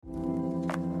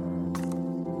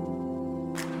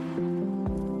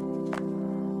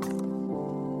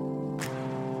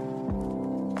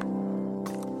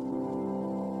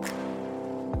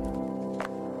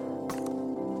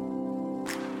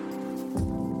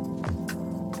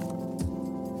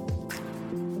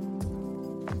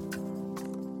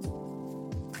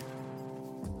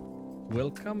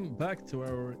Welcome back to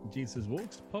our Jesus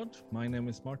Walks pod. My name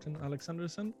is Martin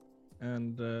Alexanderson,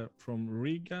 and from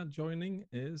Riga joining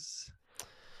is...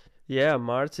 Yeah,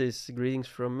 Martis, greetings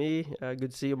from me.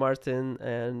 Good to see you, Martin,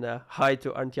 and hi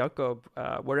to Arndt Jacob,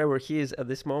 wherever he is at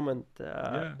this moment.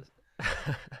 Yeah,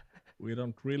 we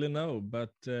don't really know,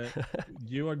 but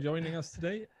you are joining us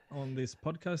today on this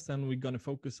podcast, and we're going to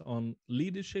focus on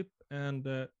leadership.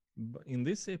 And in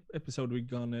this episode, we're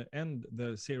going to end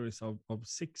the series of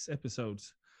 6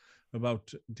 episodes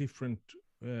about different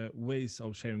ways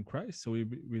of sharing Christ. So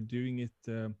we're doing it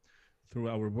through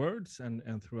our words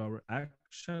and through our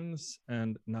actions,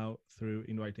 and now through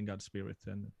inviting God's Spirit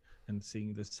and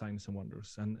seeing the signs and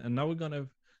wonders. And now we're going to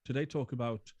today talk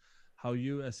about how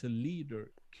you as a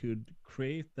leader could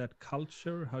create that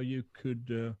culture, how you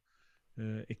could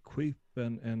equip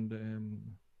and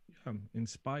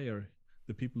inspire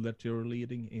the people that you're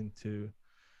leading into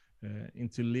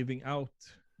living out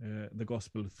the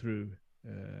gospel through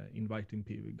inviting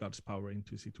God's power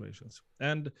into situations.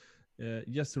 And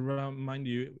just to remind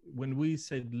you, when we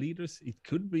said leaders, it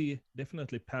could be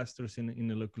definitely pastors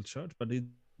in a local church, but it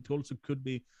also could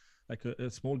be like a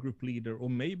small group leader, or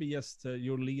maybe just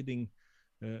you're leading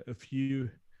a few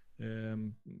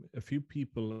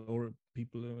people, or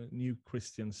people new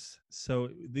Christians. So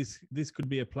this could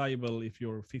be applicable if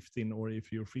you're 15 or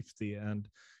if you're 50, and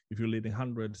if you're leading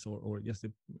hundreds or just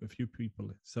a few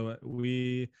people. So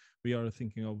we are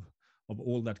thinking of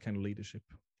all that kind of leadership.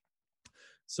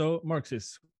 So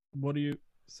Marxis, what do you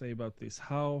say about this?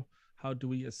 How do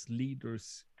we as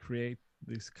leaders create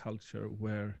this culture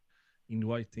where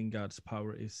inviting God's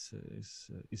power is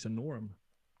a norm?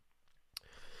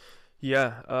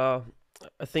 Yeah,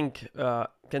 I think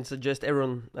can suggest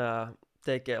everyone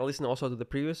take a listen also to the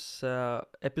previous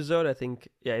episode. I think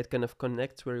it kind of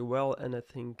connects very well, and I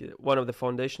think one of the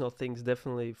foundational things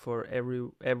definitely for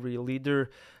every leader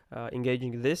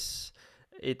engaging this,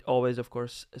 it always of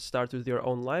course starts with your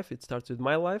own life. It starts with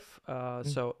my life.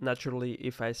 So naturally,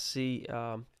 if I see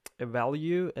a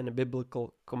value and a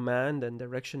biblical command and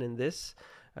direction in this,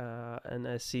 and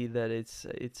I see that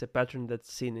it's a pattern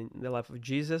that's seen in the life of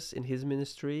Jesus, in his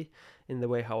ministry, in the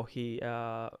way how he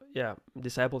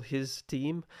discipled his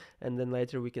team, and then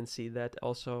later we can see that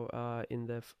also in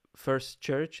the first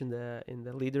church, in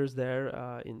the leaders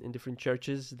there in different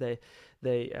churches. They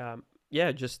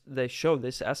show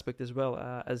this aspect as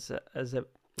well, as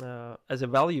a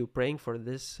value, praying for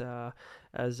this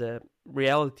as a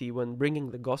reality when bringing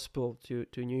the gospel to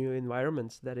new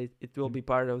environments, that it will be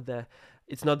part of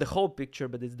it's not the whole picture,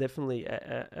 but it's definitely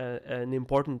an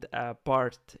important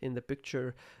part in the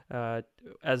picture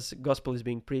as gospel is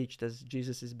being preached, as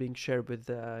Jesus is being shared with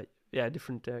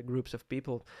different groups of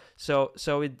people. So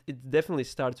it definitely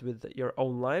starts with your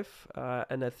own life,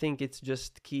 and I think it's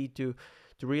just key to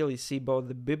really see both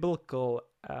the biblical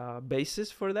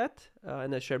basis for that,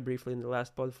 and I shared briefly in the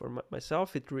last pod for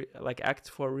myself. Like Acts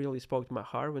 4 really spoke to my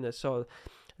heart when I saw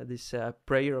this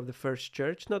prayer of the first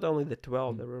church. Not only the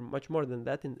 12, there were much more than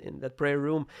that in that prayer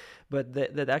room, but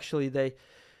that actually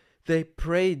they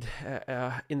prayed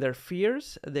in their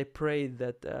fears. They prayed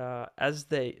that as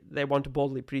they want to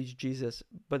boldly preach Jesus,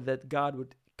 but that God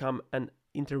would come and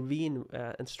intervene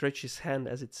and stretch his hand,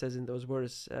 as it says in those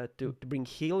words, to bring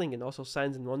healing, and also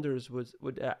signs and wonders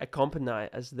would accompany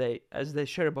as they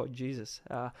share about Jesus,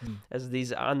 as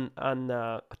these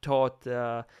untaught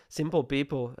simple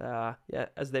people,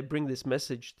 as they bring this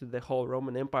message to the whole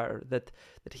Roman Empire, that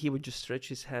he would just stretch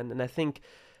his hand. And I think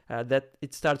that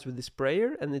it starts with this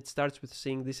prayer, and it starts with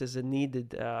seeing this as a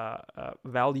needed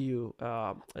value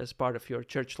as part of your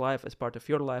church life, as part of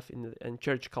your life in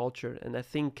church culture. And I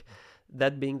think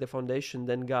that being the foundation,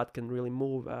 then God can really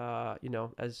move,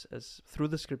 as through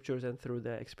the scriptures and through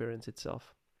the experience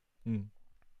itself.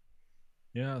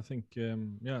 Yeah, I think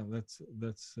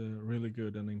that's really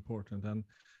good and important,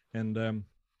 and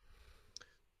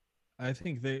I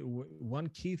think one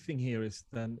key thing here is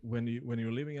then when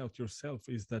you're living out yourself,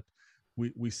 is that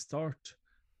we start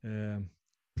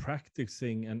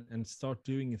practicing and start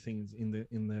doing things in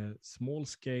the small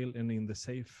scale and in the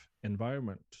safe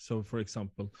environment. So, for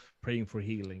example, praying for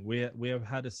healing. We have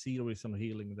had a series on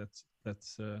healing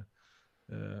that's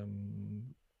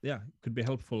could be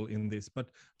helpful in this.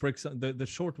 But for example, the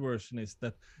short version is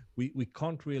that we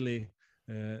can't really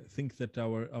think that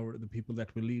the people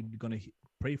that we lead going to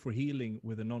pray for healing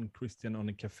with a non-Christian on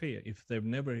a cafe if they've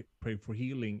never prayed for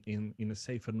healing in a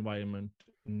safe environment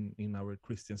in our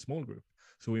Christian small group.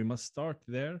 So we must start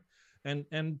there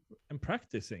and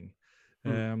practicing.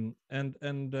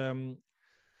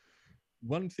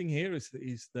 One thing here is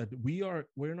that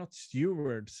we're not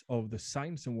stewards of the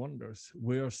signs and wonders.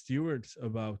 We are stewards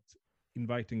about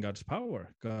inviting God's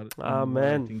power,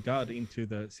 Amen. inviting God into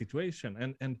the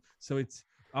situation. And so it's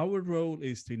our role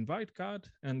is to invite God,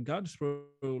 and God's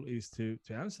role is to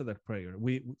answer that prayer.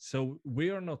 We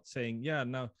are not saying, yeah,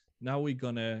 now we're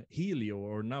gonna heal you,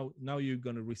 or now you're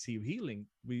gonna receive healing.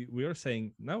 We are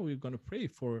saying now we're gonna pray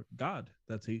for God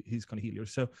that he's gonna heal you.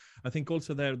 So I think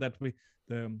also there that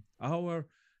our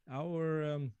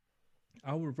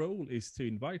our role is to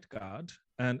invite God,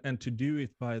 and to do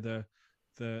it by the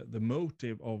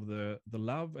motive of the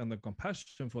love and the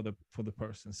compassion for the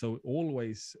person. So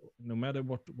always, no matter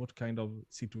what kind of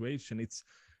situation, it's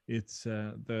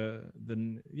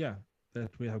yeah,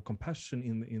 that we have compassion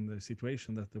in the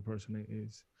situation that the person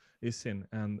is in.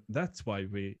 And that's why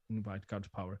we invite God's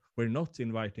power. We're not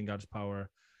inviting God's power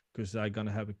because I'm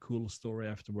gonna have a cool story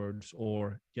afterwards,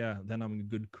 or yeah, then I'm a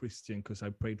good Christian because I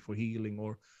prayed for healing,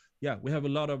 or yeah, we have a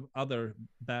lot of other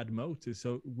bad motives.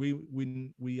 So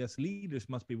we as leaders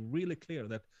must be really clear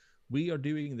that we are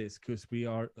doing this because we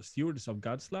are stewards of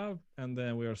God's love, and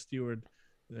then we are steward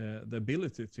the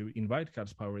ability to invite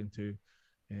God's power into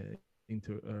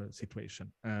a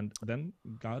situation, and then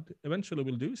God eventually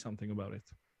will do something about it.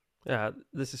 Yeah,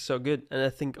 this is so good, and I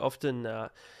think often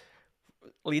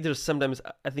leaders sometimes,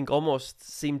 I think, almost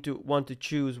seem to want to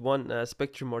choose one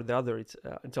spectrum or the other.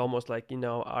 It's almost like,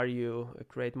 are you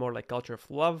create more like culture of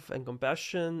love and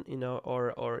compassion,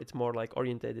 or it's more like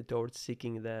orientated towards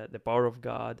seeking the power of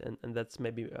God, and that's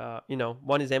maybe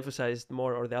one is emphasized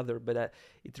more or the other. But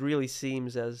it really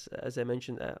seems, as I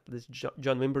mentioned, this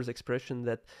John Wimber's expression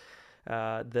that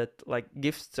like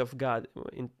gifts of God,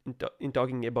 in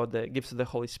talking about the gifts of the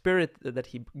Holy Spirit that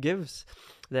He gives,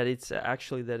 that it's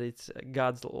actually that it's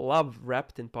God's love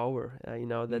wrapped in power.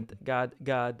 That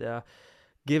God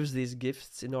gives these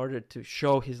gifts in order to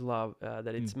show His love,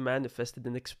 that it's manifested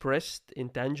and expressed in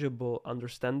tangible,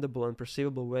 understandable, and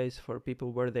perceivable ways for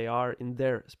people where they are in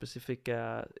their specific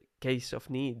case of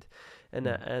need. And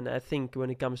I think when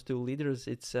it comes to leaders,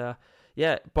 it's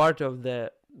part of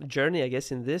the journey, I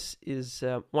guess, in this is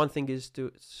one thing is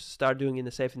to start doing in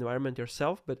a safe environment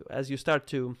yourself, but as you start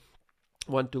to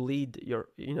want to lead your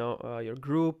your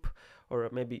group, or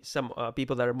maybe some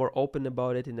people that are more open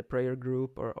about it in the prayer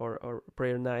group or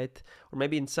prayer night, or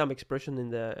maybe in some expression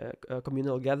in the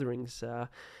communal gatherings,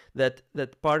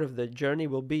 that part of the journey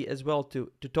will be as well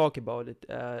to talk about it,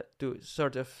 to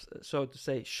sort of, so to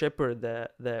say, shepherd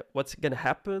the what's going to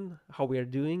happen, how we are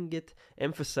doing it,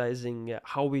 emphasizing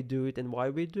how we do it and why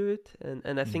we do it.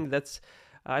 And I think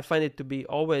I find it to be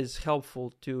always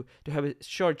helpful to have a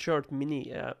short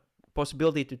mini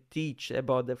possibility to teach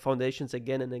about the foundations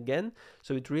again and again,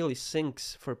 so it really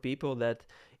sinks for people that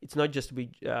it's not just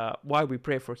why we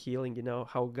pray for healing,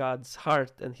 how God's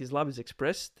heart and His love is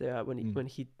expressed when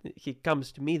he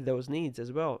comes to meet those needs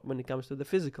as well when it comes to the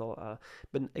physical,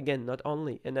 but again, not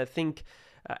only. And I think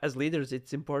as leaders,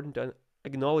 it's important to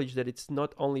acknowledge that it's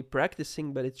not only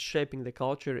practicing, but it's shaping the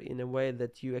culture in a way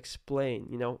that you explain,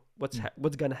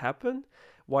 what's gonna happen,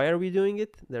 why are we doing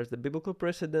it, there's the biblical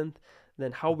precedent,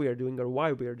 then how we are doing or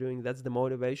why we are doing, that's the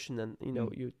motivation. And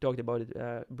you talked about it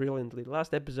brilliantly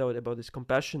last episode about this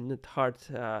compassionate heart,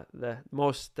 the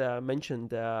most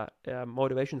mentioned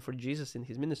motivation for Jesus in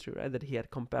His ministry, right? That He had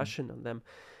compassion on them.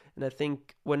 And I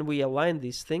think when we align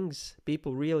these things,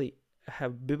 people really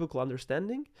have biblical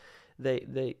understanding.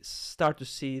 They start to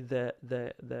see the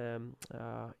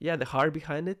heart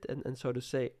behind it, and so to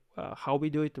say, how we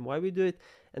do it and why we do it.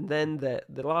 And then the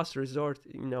last resort,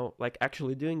 like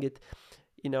actually doing it,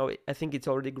 I think it's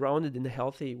already grounded in a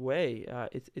healthy way.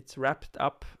 It's wrapped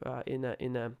up in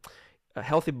a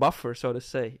healthy buffer, so to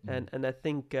say. And I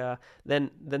think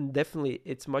then definitely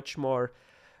it's much more,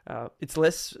 it's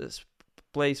less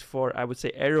place for, I would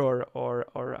say, error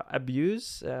or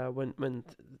abuse when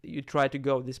you try to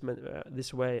go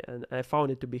this way. And I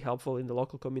found it to be helpful in the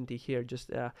local community here,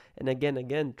 just and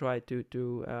again try to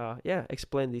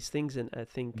explain these things. And I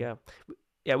think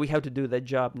we have to do that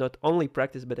job, not only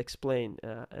practice but explain,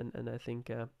 and I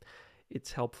think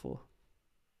it's helpful.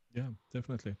 Yeah,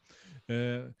 definitely.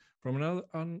 From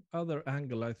another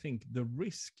angle, I think the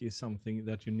risk is something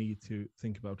that you need to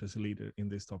think about as a leader in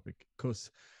this topic, because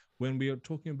when we are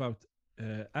talking about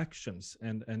actions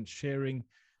and sharing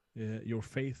your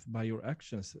faith by your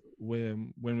actions,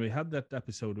 when we had that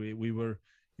episode,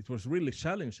 it was really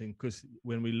challenging, because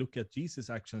when we look at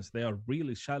Jesus' actions, they are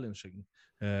really challenging.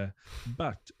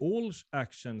 But all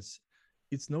actions,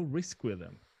 it's no risk with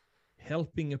them.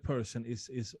 Helping a person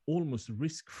is almost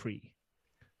risk-free.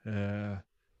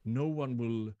 No one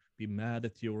will be mad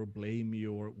at you or blame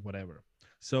you or whatever.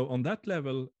 So on that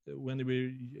level, when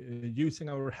we're using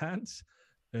our hands,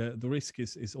 the risk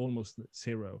is almost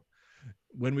zero.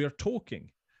 when we are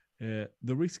talking,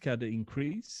 the risk had to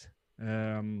increase.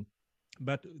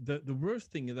 But the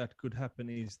worst thing that could happen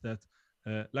is that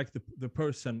like the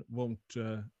person won't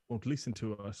listen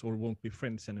to us or won't be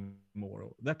friends anymore,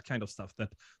 or that kind of stuff,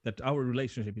 that our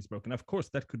relationship is broken. Of course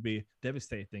that could be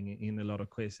devastating in a lot of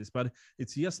cases, but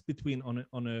it's just between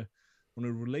on a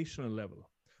relational level.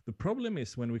 The problem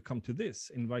is when we come to this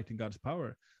inviting God's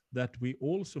power, that we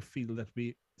also feel that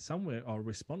we somewhere are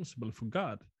responsible for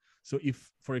God. So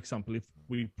if, for example, if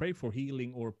we pray for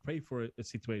healing or pray for a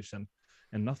situation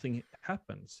and nothing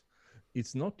happens,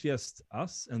 it's not just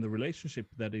us and the relationship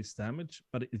that is damaged,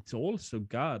 but it's also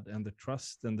God and the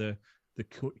trust and the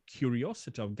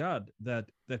curiosity of God that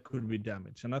could be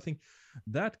damaged. And I think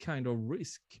that kind of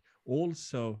risk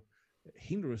also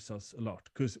hinders us a lot,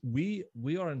 because we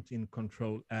aren't in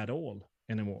control at all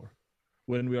anymore.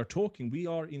 When we are talking, we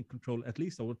are in control at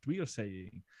least of what we are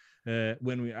saying.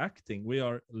 When we're acting, we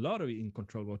are a lot of in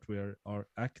control of what we are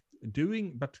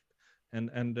doing, but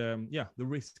yeah, the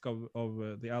risk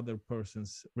of the other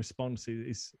person's response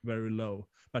is very low.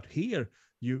 But here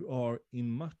you are in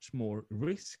much more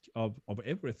risk of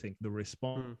everything: the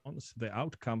response, the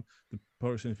outcome, the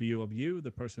person's view of you, the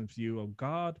person's view of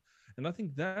God. And I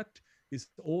think that is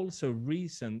also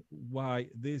reason why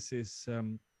this is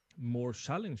more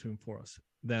challenging for us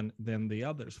than the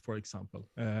others, for example.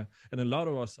 And a lot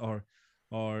of us are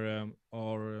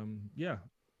yeah,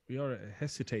 we are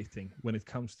hesitating when it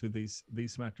comes to these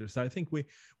matters. I think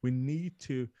we need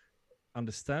to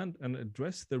understand and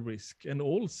address the risk. And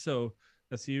also,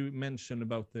 as you mentioned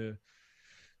about the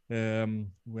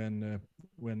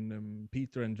when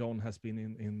Peter and John has been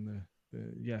in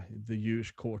the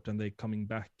Jewish court, and they coming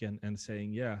back and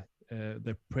saying,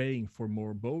 they're praying for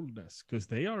more boldness because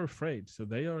they are afraid. So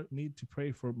they need to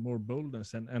pray for more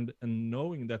boldness, and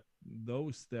knowing that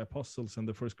the apostles and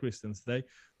the first Christians,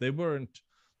 they weren't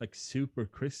like super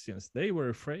Christians. They were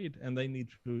afraid, and they need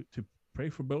to pray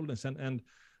for boldness. And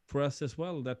for us as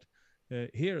well, that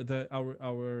here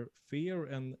our fear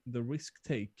and the risk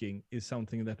taking is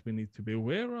something that we need to be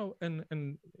aware of,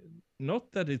 and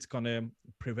not that it's going to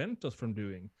prevent us from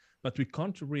doing, but we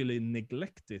can't really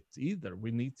neglect it either.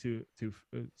 We need to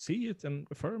see it and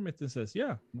affirm it and says,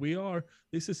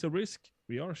 this is a risk.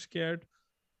 We are scared.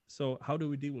 So how do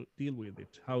we deal with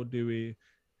it? How do we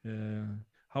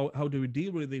how do we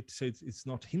deal with it so it's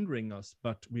not hindering us,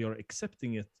 but we are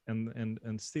accepting it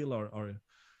and still are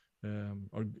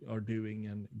doing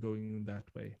and going that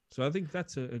way? So I think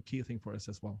that's a key thing for us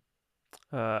as well.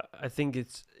 I think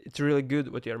it's really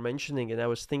good what you're mentioning, and I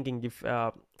was thinking if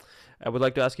I would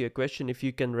like to ask you a question, if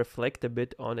you can reflect a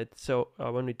bit on it. So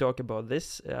when we talk about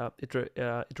this,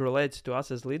 it relates to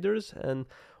us as leaders, and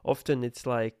often it's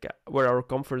like where our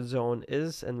comfort zone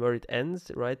is and where it ends,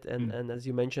 right? And as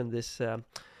you mentioned, this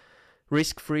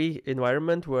risk-free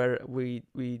environment where we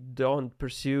don't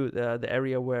pursue the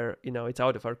area where it's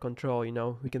out of our control.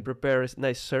 We can prepare a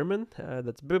nice sermon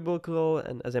that's biblical,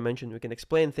 and as I mentioned, we can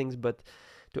explain things, but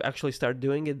to actually start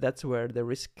doing it, that's where the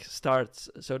risk starts,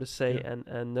 so to say.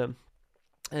 And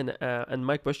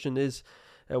my question is,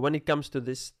 when it comes to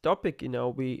this topic,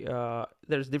 we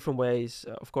there's different ways,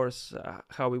 of course,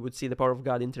 how we would see the power of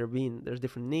God intervene. There's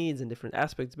different needs and different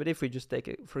aspects. But if we just take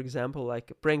it, for example,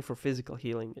 like praying for physical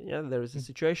healing, there is a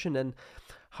situation, and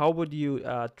how would you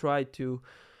try to,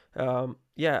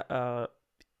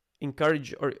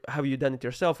 encourage, or have you done it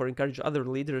yourself, or encourage other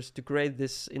leaders to create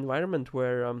this environment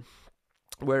where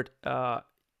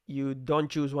you don't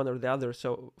choose one or the other?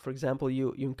 So for example,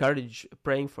 you encourage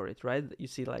praying for it, right? You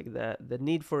see like the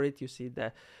need for it. You see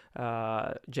the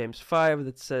James 5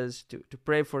 that says to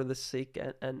pray for the sick,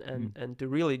 and to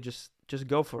really just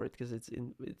go for it, because it's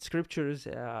in scriptures.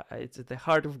 It's at the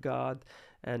heart of God,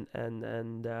 and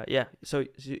so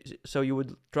you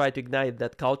would try to ignite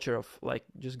that culture of like,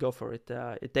 just go for it,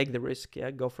 take the risk,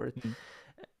 go for it.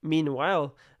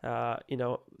 Meanwhile,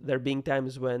 there being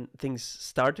times when things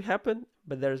start to happen,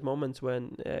 but there's moments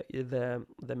when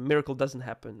the miracle doesn't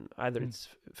happen. Either it's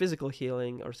physical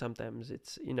healing, or sometimes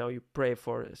it's, you pray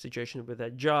for a situation with a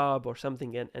job or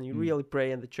something, and you really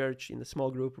pray, and the church in the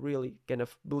small group really kind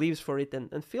of believes for it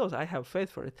and feels, I have faith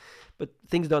for it, but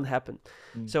things don't happen.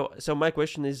 So my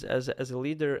question is, as a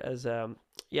leader,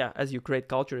 as you create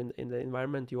culture in the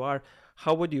environment you are,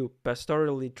 how would you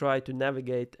pastorally try to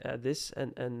navigate this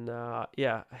and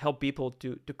help people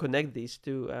to connect these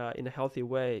two in a healthy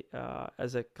way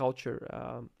as a culture?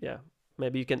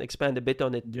 Maybe you can expand a bit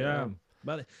on it.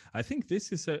 But I think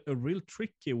this is a real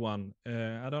tricky one.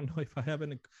 I don't know if I have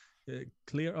any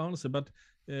clear answer, but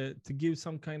to give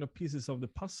some kind of pieces of the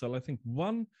puzzle, I think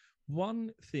one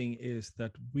thing is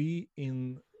that we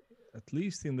at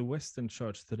least in the Western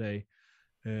church today,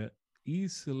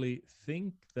 easily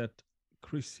think that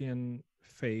Christian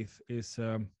faith is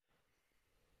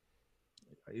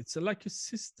it's like a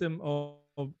system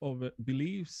of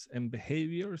beliefs and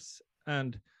behaviors,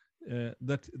 and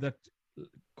that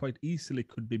quite easily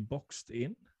could be boxed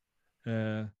in.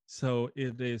 So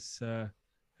it is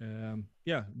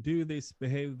do this,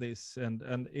 behave this,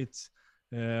 and it's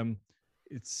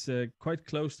quite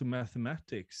close to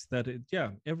mathematics, that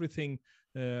everything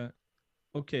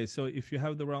okay, so if you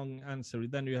have the wrong answer,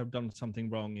 then you have done something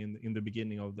wrong in the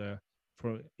beginning of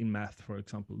in math, for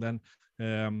example. Then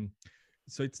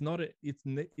so it's not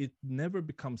it never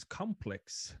becomes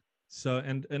complex. So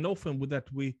and often with that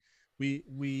we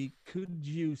could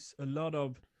use a lot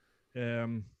of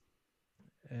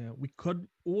we could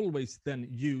always then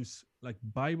use like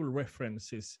Bible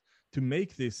references to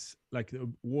make this like a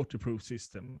waterproof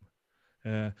system.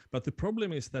 But the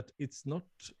problem is that it's not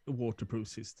a waterproof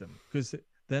system, because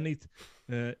then it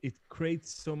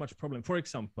creates so much problem. For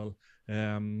example,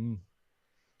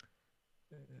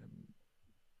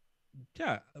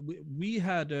 we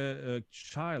had a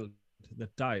child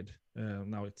that died.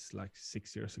 Now it's like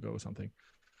 6 years ago or something.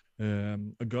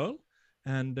 A girl,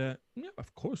 and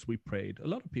of course we prayed. A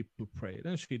lot of people prayed,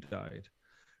 and she died.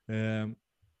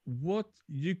 What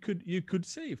you could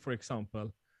say, for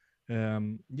example,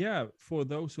 for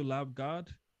those who love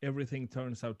God, everything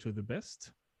turns out to the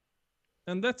best,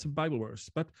 and that's a Bible verse.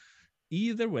 But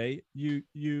either way,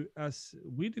 you as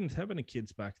we didn't have any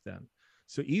kids back then,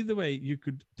 so either way you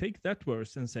could take that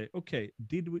verse and say, okay,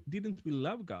 didn't we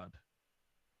love God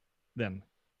then?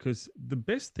 Because the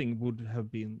best thing would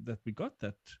have been that we got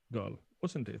that girl,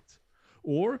 wasn't it?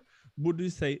 Or would you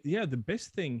say, the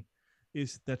best thing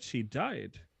is that she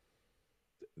died?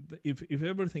 If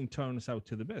everything turns out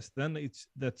to the best, then it's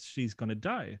that she's going to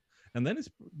die. And then it's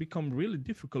become really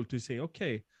difficult to say,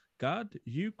 okay, God,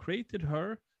 you created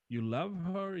her, you love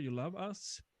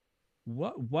us.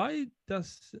 Why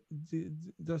does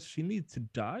she need to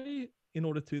die in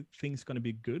order to things going to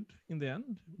be good in the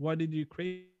end? Why did you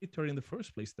create her in the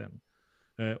first place then?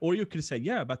 Or you could say,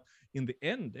 but in the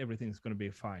end everything's going to be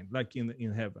fine, like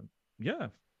in heaven. Yeah,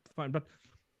 fine. But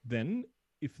then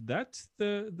if that's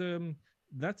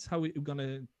that's how we're going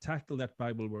to tackle that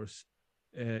Bible verse,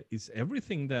 is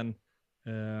everything then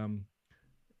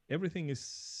everything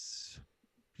is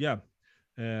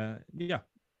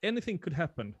anything could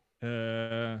happen,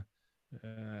 and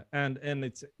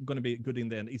it's going to be good in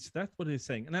the end. Is that what he's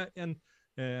saying? And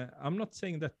I'm not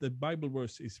saying that the Bible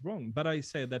verse is wrong, but I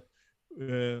say that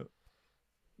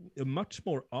a much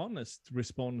more honest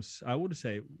response, I would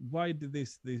say, why did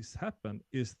this happen,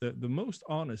 is the most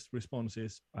honest response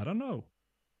is, I don't know.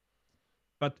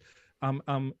 But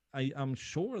I'm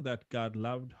sure that God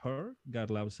loved her,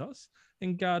 God loves us,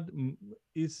 and God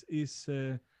is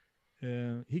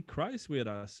he cries with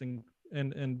us, and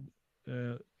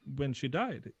when she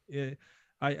died,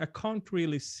 I can't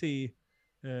really see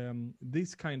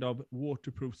this kind of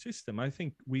waterproof system. I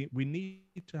think we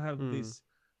need to have this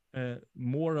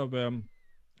more of an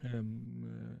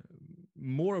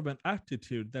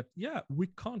attitude that we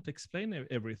can't explain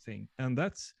everything, and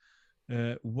that's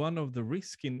one of the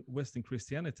risks in Western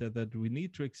Christianity, that we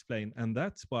need to explain, and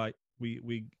that's why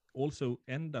we also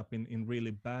end up in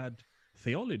really bad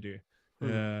theology.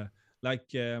 I've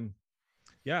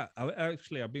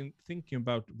been thinking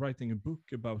about writing a book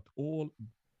about all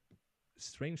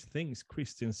strange things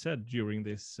Christians said during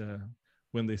this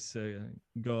when this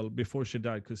girl, before she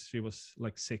died, because she was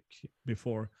like sick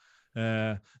before,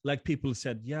 like people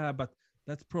said, but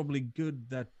that's probably good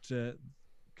that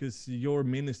because your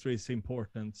ministry is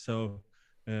important, so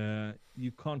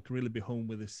you can't really be home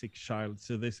with a sick child,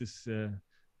 so this is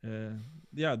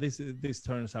this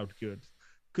turns out good,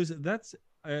 because that's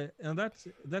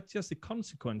just a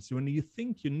consequence. When you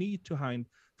think you need to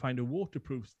find a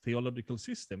waterproof theological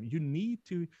system, you need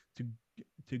to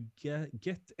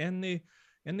get any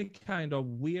kind of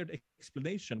weird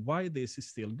explanation why this is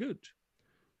still good.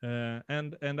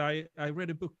 And I read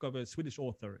a book of a Swedish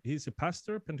author. He's a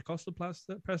pastor, Pentecostal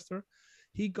pastor.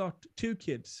 He got 2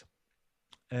 kids,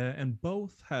 and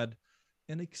both had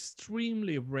an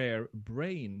extremely rare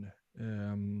brain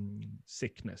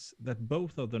sickness, that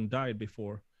both of them died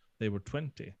before they were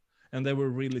 20, and they were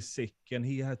really sick, and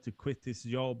he had to quit his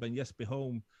job and just be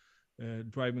home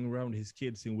driving around his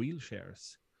kids in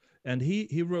wheelchairs. And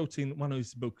he wrote in one of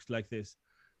his books like this,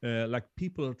 like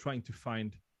people are trying to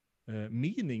find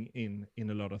meaning in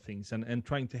a lot of things, and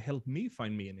trying to help me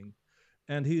find meaning.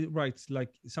 And he writes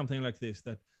like something like this,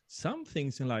 that some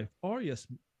things in life are just,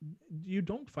 you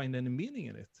don't find any meaning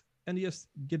in it, and just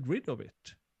get rid of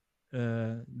it.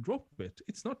 drop it.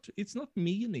 It's not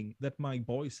meaning that my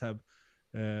boys have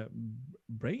uh,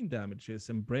 brain damages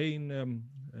and brain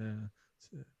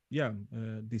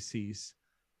disease.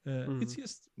 It's Mm.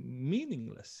 just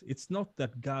meaningless. It's not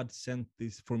that God sent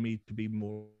this for me to be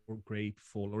more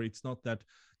grateful, or it's not that,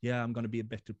 yeah, I'm going to be a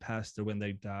better pastor when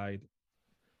they died.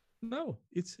 No,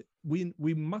 it's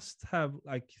we must have,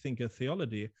 I think, a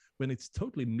theology when it's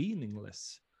totally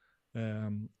meaningless,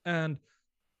 and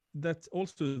that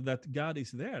also that God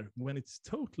is there when it's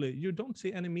totally, you don't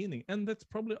see any meaning, and that's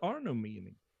probably are no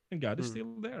meaning, and God is Mm.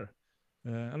 still there.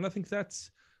 And I think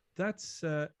that's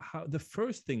how the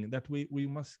first thing that we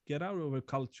must get out of a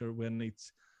culture when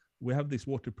it's we have this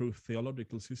waterproof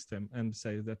theological system and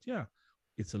say that, yeah,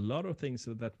 it's a lot of things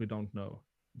that we don't know,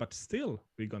 but still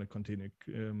we're going to continue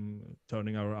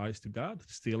turning our eyes to God.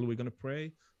 Still we're going to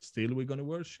pray. Still we're going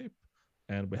to worship,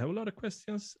 and we have a lot of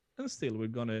questions, and still we're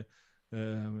going to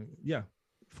yeah,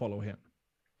 follow him.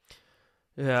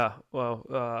 Yeah,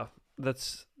 well,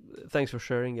 that's thanks for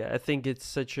sharing. I think it's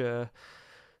such a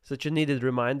needed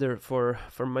reminder for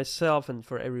myself and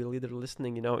for every leader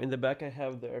listening. In the back I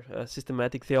have their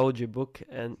systematic theology book,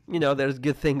 and there's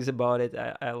good things about it.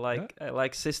 I Yeah.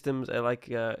 like systems. I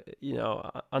like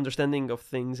understanding of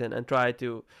things, and try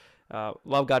to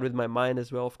love God with my mind as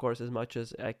well, of course, as much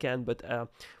as I can. But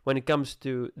when it comes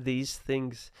to these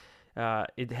things,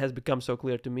 it has become so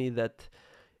clear to me that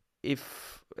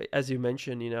if, as you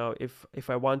mentioned, if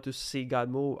I want to see God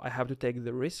move, I have to take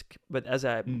the risk. But as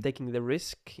I'm Mm. taking the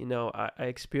risk, I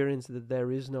experience that there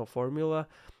is no formula.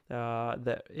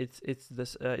 That it's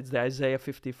the Isaiah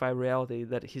 55 reality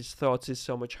that his thoughts is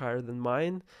so much higher than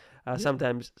mine. Yeah.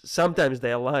 Sometimes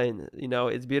they align.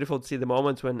 It's beautiful to see the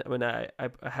moments when I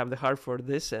have the heart for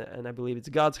this, and I believe it's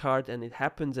God's heart, and it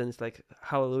happens, and it's like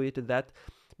hallelujah to that.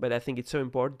 But I think it's so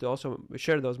important to also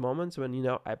share those moments when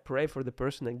I pray for the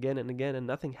person again and again and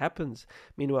nothing happens.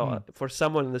 Meanwhile, Mm. for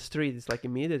someone in the street, it's like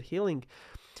immediate healing.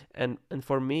 And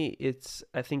for me,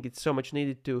 I think it's so much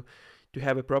needed to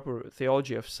have a proper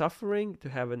theology of suffering, to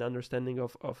have an understanding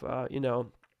of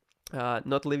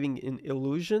not living in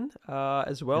illusion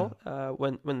as Yeah. well.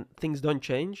 When things don't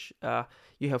change,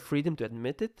 you have freedom to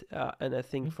admit it, and I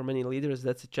think Mm. for many leaders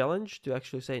that's a challenge to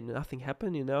actually say nothing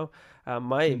happened.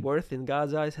 My Mm. worth in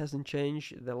God's eyes hasn't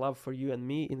changed. The love for you and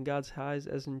me in God's eyes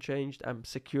hasn't changed. I'm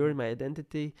secure in my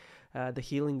identity. The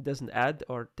healing doesn't add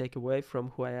or take away from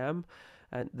who I am.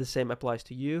 And the same applies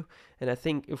to you. And I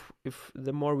think if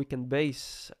the more we can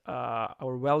base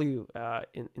our value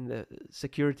in the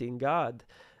security in God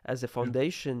as a Yeah.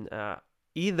 foundation,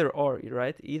 either or,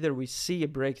 right? Either we see a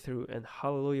breakthrough, and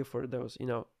hallelujah for those,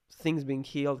 things being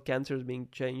healed, cancers being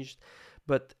changed,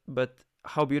 but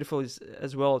how beautiful is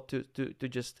as well to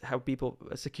just have people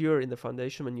secure in the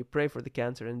foundation when you pray for the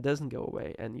cancer and it doesn't go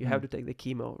away, and you have Mm. to take the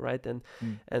chemo, right? And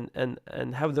Mm.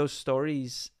 and have those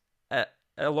stories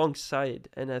alongside.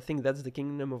 And I think that's the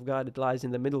kingdom of God. It lies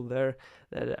in the middle there,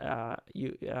 that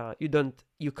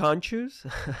you can't choose,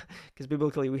 because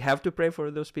biblically we have to pray for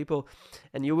those people,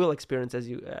 and you will experience, as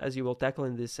you will tackle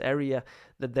in this area,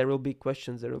 that there will be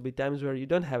questions, there will be times where you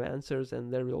don't have answers,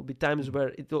 and there will be times Mm. where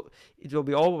it will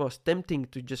be almost tempting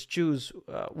to just choose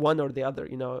one or the other,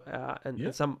 Yeah.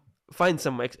 and find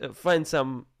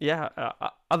some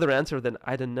other answer than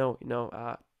I don't know,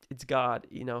 it's God,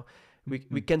 we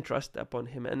Mm. can trust upon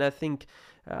him. And I think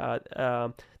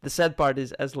the sad part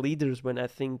is, as leaders, when I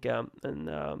think and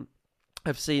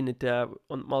I've seen it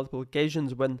on multiple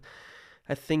occasions, when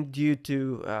I think due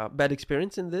to bad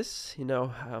experience in this,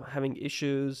 having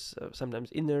issues, sometimes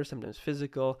inner, sometimes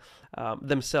physical,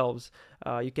 themselves,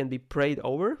 you can be prayed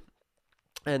over,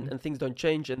 Mm. and things don't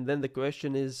change. And then the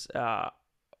question is,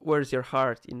 where's your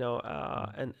heart?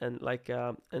 Mm.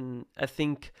 And I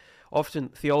think often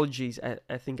theologies,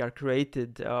 I think, are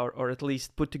created, or at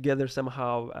least put together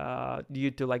somehow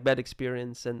due to like bad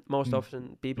experience. And most Mm.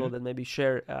 often people Yeah. that maybe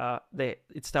share,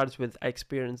 it starts with, I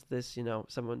experienced this,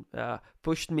 someone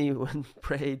pushed me when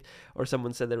prayed, or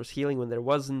someone said there was healing when there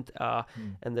wasn't,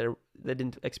 Mm. and they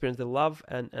didn't experience the love,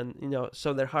 and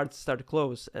so their hearts start to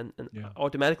close, and Yeah.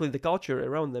 automatically the culture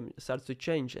around them starts to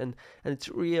change. And it's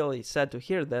really sad to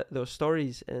hear those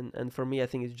stories. And for me, I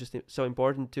think it's just so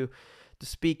important to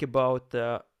speak about.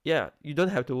 You don't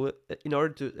have to, in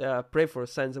order to pray for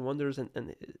signs and wonders,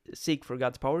 and seek for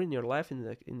God's power in your life,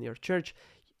 in your church.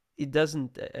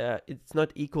 It's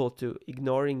not equal to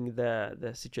ignoring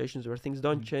the situations where things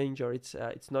don't Mm. change, or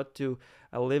it's not to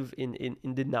live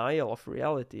in denial of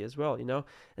reality as well. And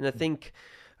I Mm. think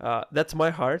that's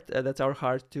my heart. That's our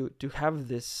heart to have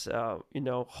this,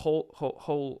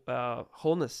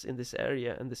 wholeness in this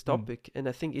area and this topic. And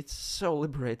I think it's so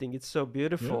liberating. It's so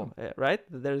beautiful, right?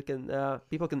 There can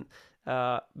people can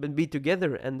be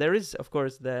together, and there is, of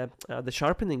course, the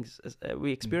sharpenings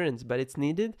we experience, but it's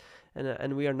needed,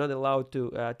 and we are not allowed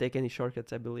to take any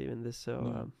shortcuts. I believe in this.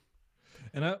 So,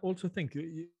 and I also think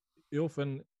you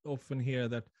often hear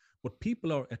that what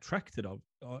people are attracted of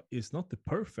is not the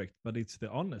perfect, but it's the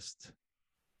honest.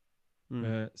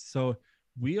 So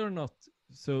we are not.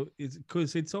 So it's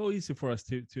because it's so easy for us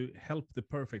to help the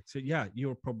perfect. So yeah,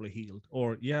 you're probably healed,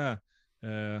 or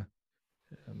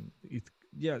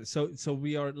So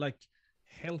we are like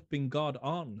helping God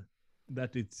on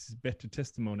that it's better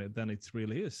testimony than it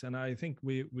really is, and I think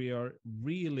we are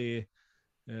really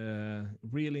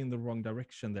in the wrong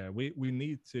direction there. We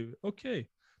need to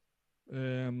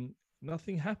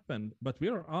nothing happened, but we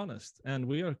are honest, and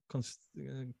we are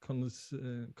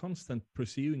constant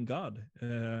pursuing God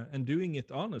and doing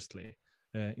it honestly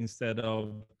instead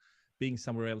of being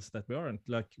somewhere else that we aren't.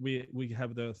 Like we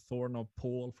have the thorn of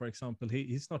Paul, for example.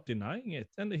 He's not denying it,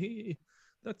 and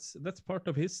that's part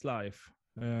of his life.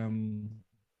 And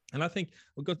I think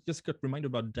we just got reminded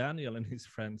about Daniel and his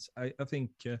friends. I think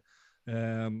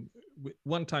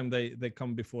one time they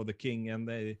come before the king, and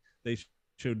they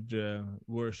should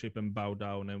worship and bow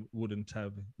down, and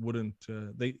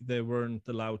they weren't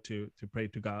allowed to pray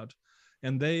to God.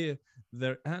 And their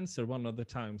answer one of the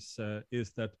times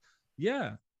is that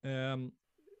you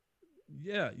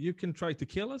can try to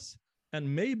kill us,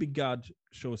 and maybe God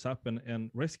shows up and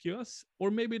rescue us,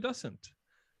 or maybe it doesn't.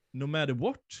 No matter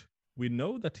what, we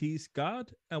know that he's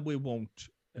God, and we won't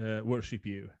worship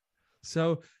you.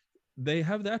 So they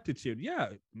have the attitude,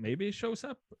 maybe he shows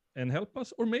up and help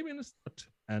us, or maybe not,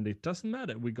 and it doesn't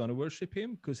matter. We're going to worship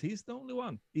him because he's the only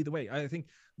one. Either way, I think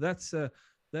that's an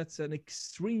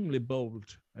extremely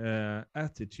bold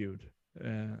attitude,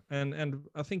 and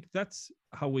I think that's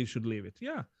how we should live it.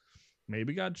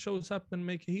 Maybe God shows up and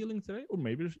make a healing today, or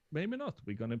maybe not.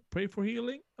 We're going to pray for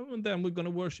healing, and then we're going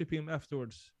to worship him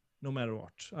afterwards, no matter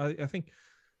what. I think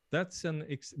that's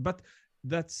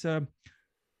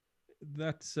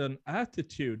that's an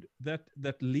attitude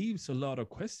that leaves a lot of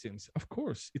questions. Of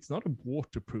course, it's not a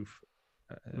waterproof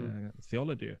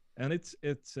theology, and it's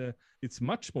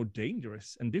much more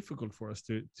dangerous and difficult for us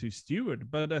to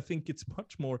steward. But I think it's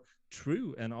much more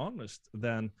true and honest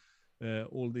than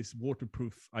all these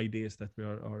waterproof ideas that we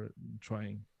are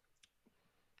trying.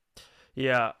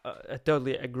 Yeah, I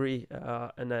totally agree,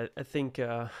 and I think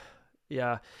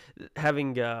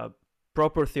having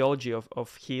proper theology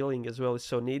of healing as well is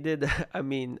so needed. I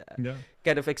mean,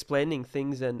 kind of explaining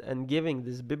things and giving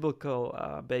this biblical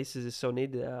basis is so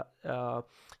needed.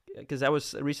 Because I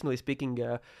was recently speaking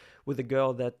with a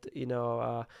girl that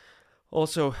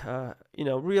also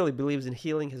really believes in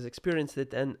healing, has experienced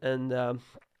it, and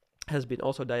has been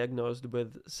also diagnosed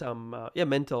with some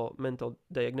mental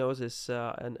diagnosis,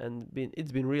 and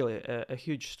it's been really a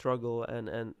huge struggle,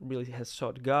 and really has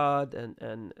sought God,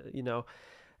 and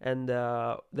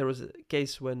there was a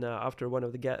case when after one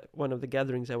of the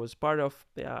gatherings I was part of,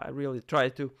 I really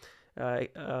tried to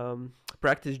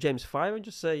practice James 5 and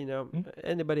just say,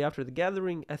 anybody after the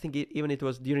gathering, I think even it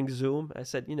was during Zoom, I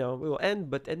said, we will end,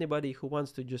 but anybody who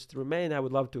wants to just remain, I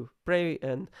would love to pray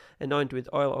and anoint with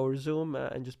oil over Zoom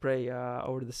and just pray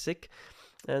over the sick.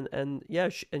 And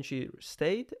she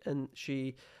stayed, and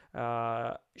she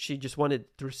just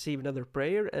wanted to receive another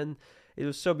prayer, and it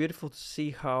was so beautiful to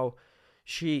see how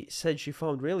she said she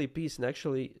found really peace and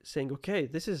actually saying, okay,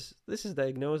 this is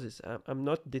diagnosis. I'm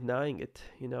not denying it,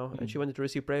 and she wanted to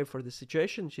receive prayer for the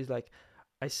situation. She's like,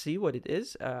 I see what it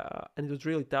is. And it was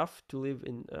really tough to live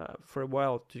in for a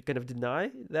while to kind of deny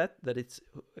that it's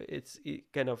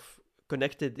kind of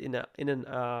connected in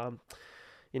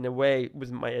a way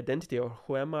with my identity, or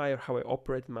who am I, or how I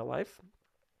operate in my life.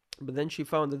 But then she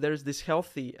found that there's this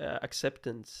healthy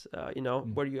acceptance,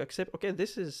 where you accept, okay,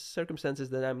 this is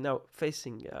circumstances that I'm now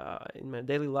facing in my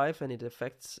daily life, and it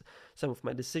affects some of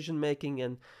my decision making,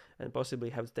 and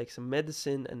possibly have to take some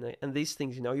medicine, and these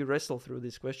things, you wrestle through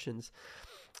these questions.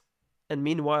 And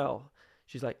meanwhile,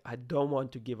 she's like, I don't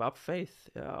want to give up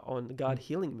faith on God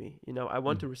healing me. I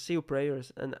want to receive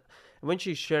prayers. And when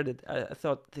she shared it, I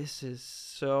thought, this is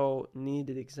so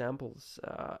needed examples.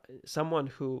 Someone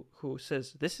who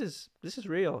says, this is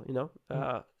real,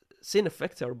 sin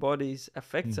affects our bodies,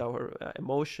 affects our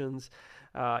emotions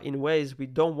in ways we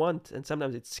don't want. And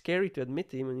sometimes it's scary to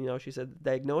admit. Even, she said,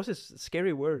 diagnosis,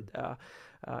 scary word.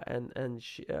 And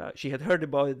she had heard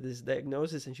about this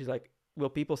diagnosis, and she's like, will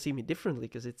people see me differently?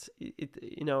 Because it's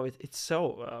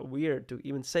so weird to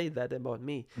even say that about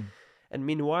me. And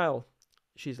meanwhile,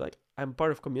 she's like, I'm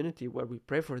part of community where we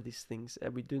pray for these things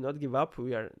and we do not give up.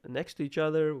 We are next to each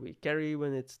other. We carry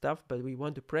when it's tough, but we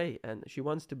want to pray. And she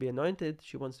wants to be anointed.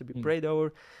 She wants to be prayed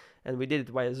over. And we did it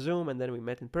via Zoom, and then we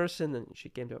met in person, and she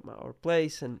came to our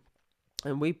place, and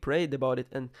we prayed about it.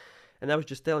 And I was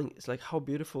just telling, it's like how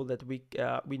beautiful that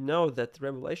we know that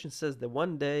Revelation says that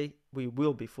one day we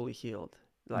will be fully healed.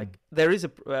 Like there is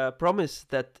a promise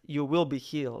that you will be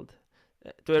healed.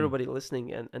 To everybody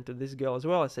listening, and to this girl as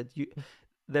well, I said,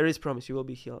 there is promise you will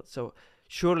be healed. So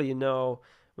surely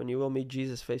when you will meet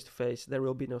Jesus face to face, there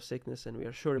will be no sickness, and we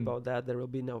are sure about that. There will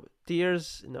be no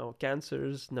tears, no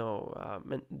cancers, no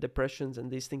depressions, and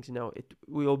these things. It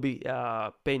will be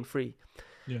pain-free.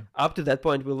 Yeah. Up to that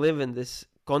point, we live in this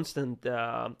constant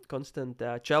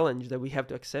challenge that we have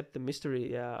to accept the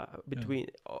mystery between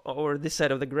or this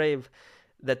side of the grave,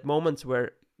 that moments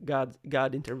where God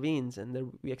intervenes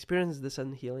and we experience the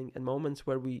sudden healing, and moments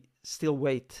where we still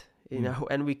wait,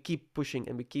 and we keep pushing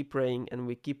and we keep praying and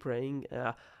we keep praying.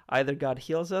 Either God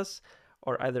heals us,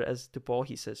 or either, as to Paul,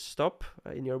 he says, stop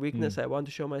in your weakness, I want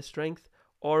to show my strength,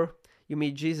 or you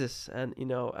meet Jesus and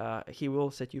he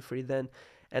will set you free then.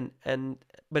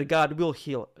 But God will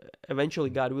heal. Eventually,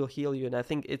 God will heal you, and I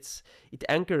think it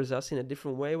anchors us in a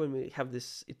different way when we have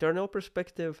this eternal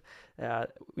perspective.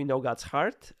 We know God's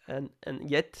heart, and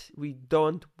yet we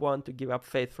don't want to give up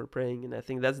faith for praying. And I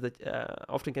think that's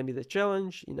often can be the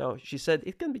challenge. She said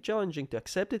it can be challenging to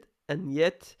accept it, and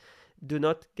yet do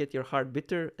not get your heart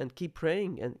bitter and keep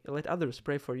praying and let others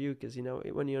pray for you. Because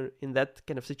when you're in that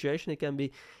kind of situation, it can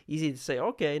be easy to say,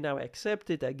 okay, now I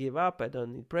accept it, I give up, I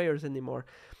don't need prayers anymore.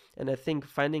 And I think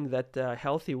finding that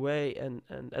healthy way, and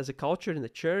as a culture in the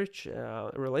church,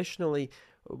 relationally,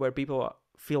 where people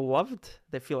feel loved,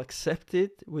 they feel accepted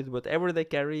with whatever they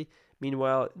carry.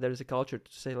 Meanwhile, there's a culture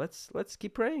to say, let's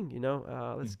keep praying,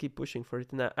 let's keep pushing for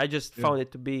it. And I just found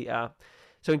it to be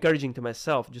so encouraging to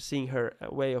myself, just seeing her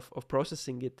way of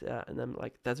processing it. And I'm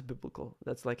like, that's biblical.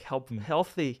 That's like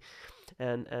healthy.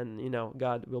 And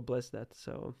God will bless that.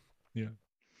 So. Yeah.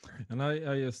 And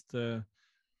I just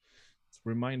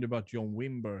remind about John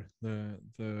Wimber,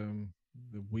 the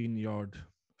Vineyard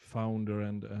founder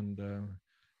and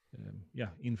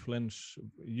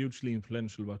hugely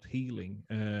influential about healing,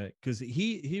 because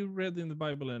he read in the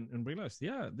Bible and realized,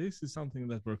 this is something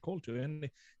that we're called to, and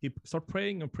he started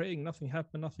praying and praying. Nothing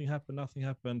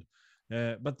happened.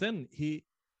 But then he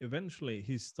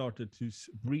started to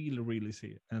really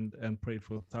see and prayed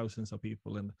for thousands of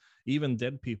people, and even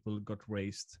dead people got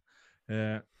raised.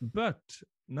 But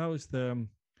now is the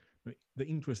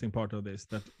interesting part of this,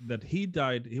 that he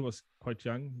died. He was quite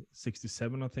young,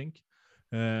 67, I think.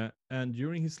 And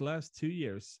during his last 2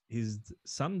 years, his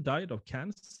son died of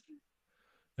cancer,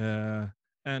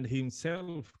 and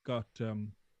himself got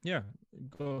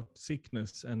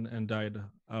sickness and died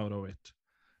out of it.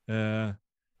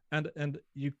 And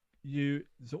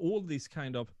so all these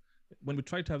kind of, when we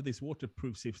try to have this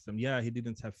waterproof system, he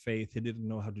didn't have faith, he didn't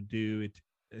know how to do it,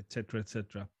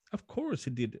 etc. Of course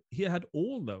he did. He had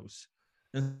all those,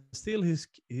 and still his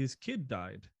kid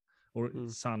died. Or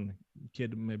son,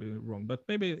 kid, maybe wrong, but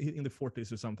maybe in the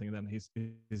 40s or something, then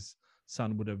his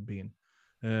son would have been.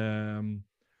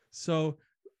 So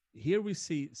here we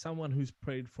see someone who's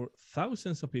prayed for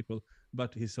thousands of people,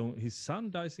 but his son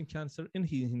dies in cancer, and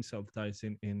he himself dies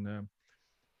in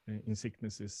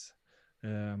sicknesses.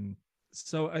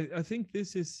 So I think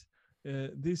this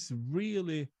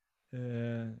really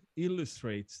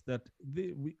illustrates that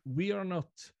we are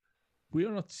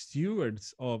not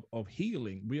stewards of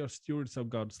healing. We are stewards of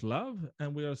God's love,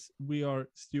 and we are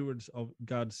stewards of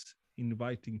God's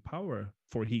inviting power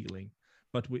for healing.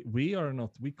 But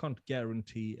we can't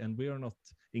guarantee, and we are not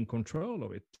in control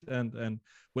of it. And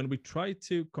when we try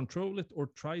to control it or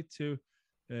try to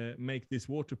make this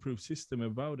waterproof system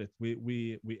about it,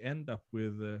 we end up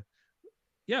with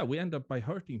we end up by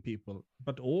hurting people,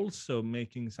 but also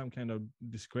making some kind of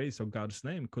disgrace of God's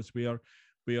name, because we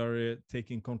are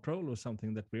taking control of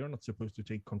something that we are not supposed to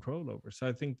take control over. So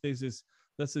I think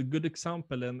that's a good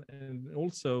example, and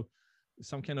also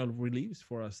some kind of relief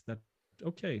for us that,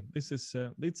 okay, this is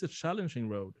it's a challenging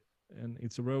road, and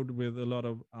it's a road with a lot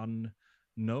of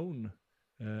unknown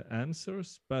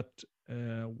answers, but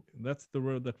that's the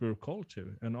road that we're called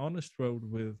to, an honest road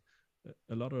with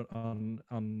a lot of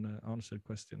unanswered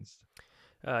questions.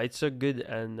 It's so good,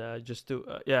 and just to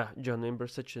John Wimber,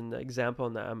 such an example,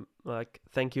 and I'm like,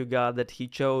 thank you, God, that he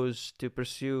chose to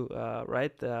pursue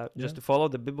just to follow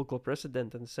the biblical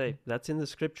precedent and say that's in the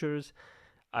scriptures.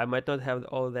 I might not have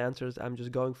all the answers. I'm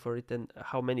just going for it. And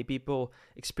how many people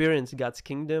experience God's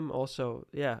kingdom also,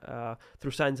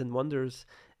 through signs and wonders.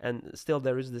 And still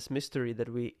there is this mystery that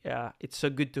it's so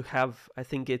good to have. I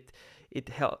think it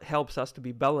helps us to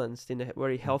be balanced in a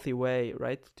very healthy way,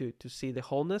 right? To see the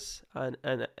wholeness, and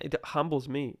it humbles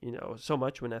me, so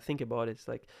much when I think about it. It's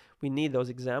like we need those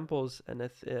examples, and I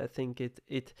think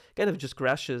it kind of just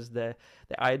crashes the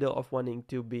idol of wanting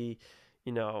to be,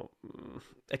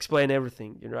 explain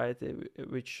everything, right?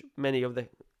 Which many of the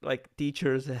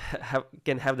teachers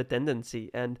can have the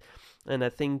tendency, and I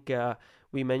think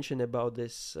we mentioned about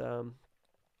this.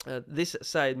 This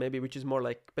side maybe, which is more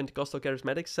like Pentecostal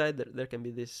charismatic side, there can be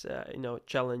this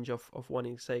challenge of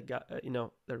wanting to say, God,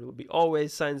 there will be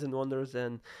always signs and wonders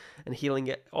and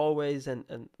healing always,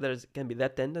 and there's can be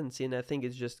that tendency. And I think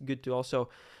it's just good to also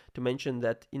to mention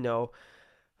that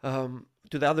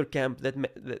to the other camp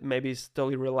that maybe is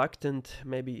totally reluctant.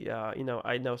 Maybe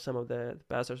I know some of the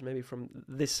pastors maybe from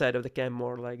this side of the camp,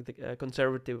 more like the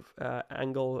conservative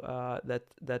angle,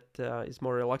 that is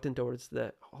more reluctant towards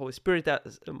the Holy Spirit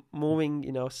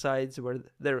moving, sides where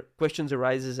their questions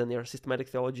arises and their systematic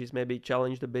theology is maybe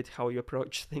challenged a bit how you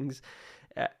approach things.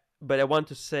 But I want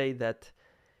to say that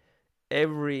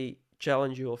every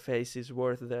challenge you will face is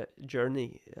worth the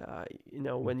journey.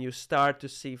 When you start to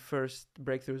see first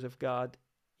breakthroughs of God,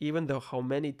 even though how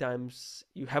many times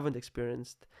you haven't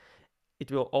experienced,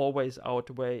 it will always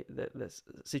outweigh the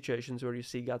situations where you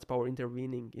see God's power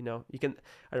intervening.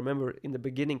 I remember in the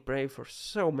beginning praying for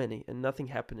so many and nothing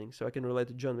happening. So I can relate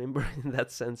to John Wimber in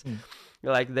that sense.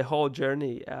 Like the whole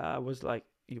journey was like,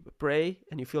 you pray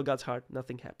and you feel God's heart,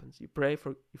 nothing happens. You pray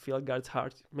you feel God's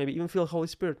heart, maybe even feel Holy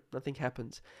Spirit, nothing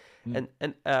happens.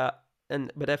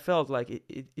 But I felt like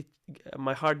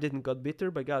my heart didn't got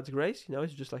bitter by God's grace.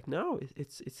 It's just like, no,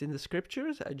 it's in the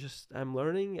scriptures. I'm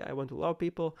learning. I want to love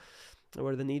people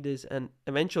where the need is. And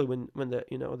eventually when the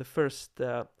the first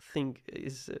thing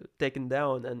is taken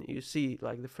down, and you see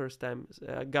like the first time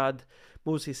God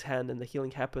moves his hand and the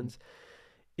healing happens,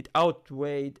 it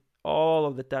outweighed all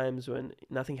of the times when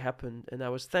nothing happened. And I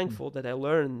was thankful that I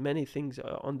learned many things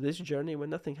on this journey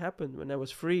when nothing happened, when I was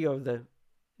free of the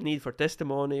need for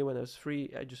testimony, when I was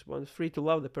free, I just was free to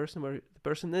love the person where the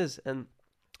person is. And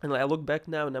I look back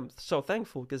now and I'm so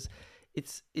thankful, because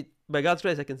it by God's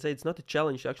grace I can say it's not a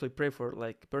challenge to actually pray for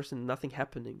like a person nothing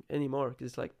happening anymore, because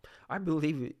it's like I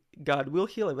believe God will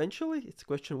heal eventually. It's a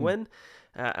question when.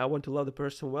 I want to love the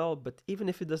person well, but even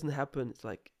if it doesn't happen, it's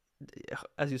like,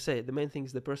 as you say, the main thing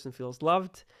is the person feels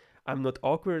loved. I'm not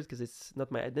awkward because it's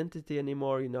not my identity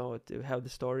anymore, to have the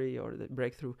story or the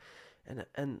breakthrough.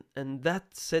 And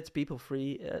that sets people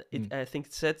free. I think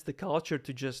it sets the culture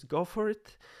to just go for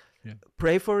it,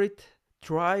 pray for it,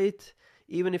 try it.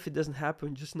 Even if it doesn't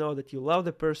happen, just know that you love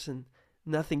the person.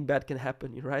 Nothing bad can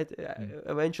happen, right?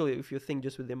 Eventually, if you think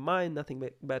just with your mind, nothing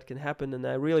bad can happen. And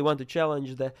I really want to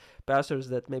challenge the pastors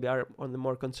that maybe are on the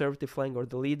more conservative flank, or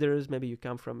the leaders. Maybe you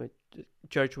come from a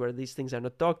church where these things are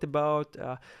not talked about.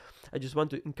 I just want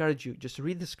to encourage you, just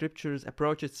read the scriptures,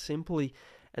 approach it simply,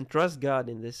 and trust God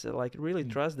in this. Really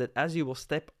trust that as you will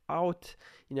step out,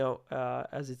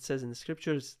 as it says in the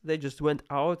scriptures, they just went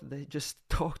out, they just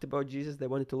talked about Jesus, they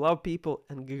wanted to love people,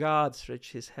 and God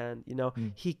stretched his hand.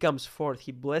 He comes forth,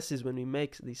 he blesses when we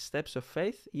make these steps of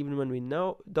faith, even when we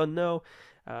don't know.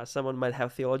 Someone might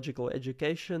have theological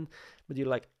education, but you're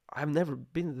like, I've never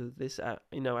been to this. I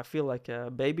feel like a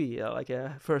baby, like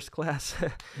a first class.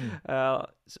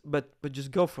 But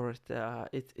just go for it.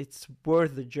 It's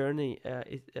worth the journey.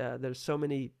 There's so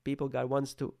many people God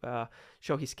wants to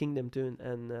show His kingdom to,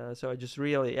 and so I just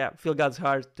really feel God's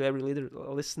heart to every leader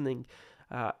listening.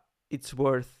 It's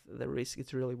worth the risk.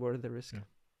 It's really worth the risk.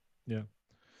 Yeah.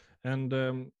 And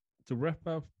to wrap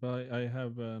up, I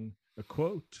have a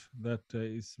quote that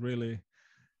is really.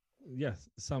 Yes,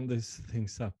 sum these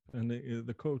things up. And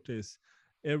the quote is,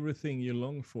 everything you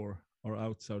long for are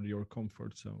outside your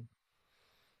comfort zone.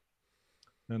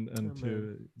 And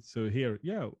so here,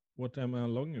 what am I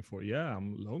longing for?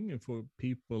 I'm longing for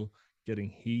people getting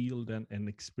healed and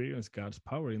experience God's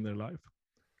power in their life.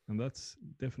 And that's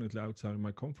definitely outside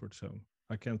my comfort zone.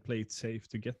 I can't play it safe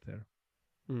to get there.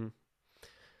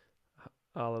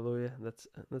 Hallelujah. That's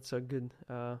so good.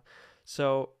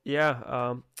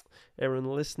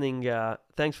 Everyone listening,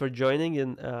 thanks for joining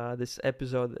in this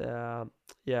episode.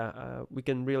 We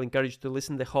can really encourage you to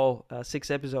listen the whole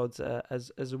 6 episodes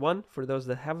as one. For those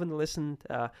that haven't listened,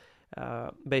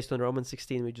 based on Romans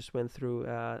 16, we just went through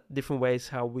different ways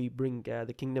how we bring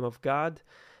the kingdom of God.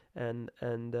 And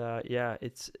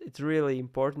it's really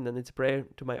important, and it's a prayer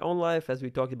to my own life. As we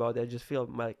talked about, I just feel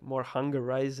like more hunger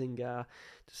rising to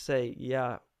say,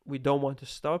 we don't want to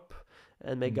stop.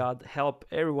 And may God help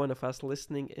every one of us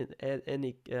listening in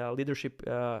any leadership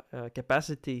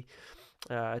capacity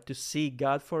to see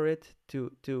God for it,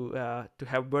 to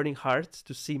have burning hearts,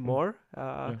 to see more,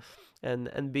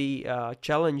 and be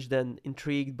challenged and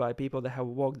intrigued by people that have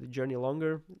walked the journey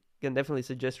longer. Can definitely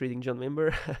suggest reading John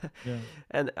Wimber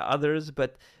and others,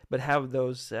 but have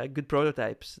those good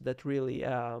prototypes that really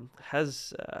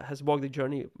has walked the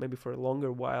journey maybe for a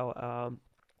longer while,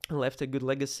 and left a good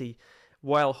legacy,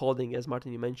 while holding, as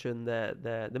Martin you mentioned,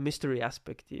 the mystery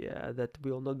aspect, that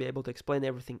we'll not be able to explain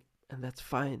everything, and that's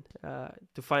fine.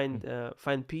 To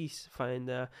find peace,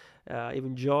 find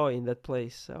even joy in that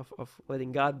place of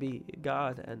letting God be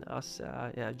God and us,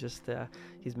 just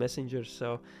His messengers.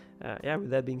 So. With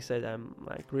that being said, I'm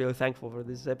like really thankful for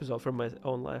this episode from my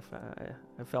own life.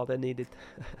 I felt I needed.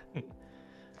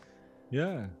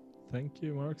 Yeah, thank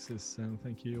you, Marxis, and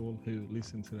thank you all who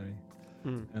listened today.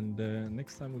 And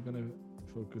next time we're gonna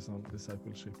focus on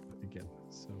discipleship again.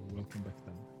 So welcome back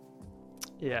then.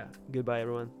 Yeah, goodbye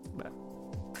everyone. Bye.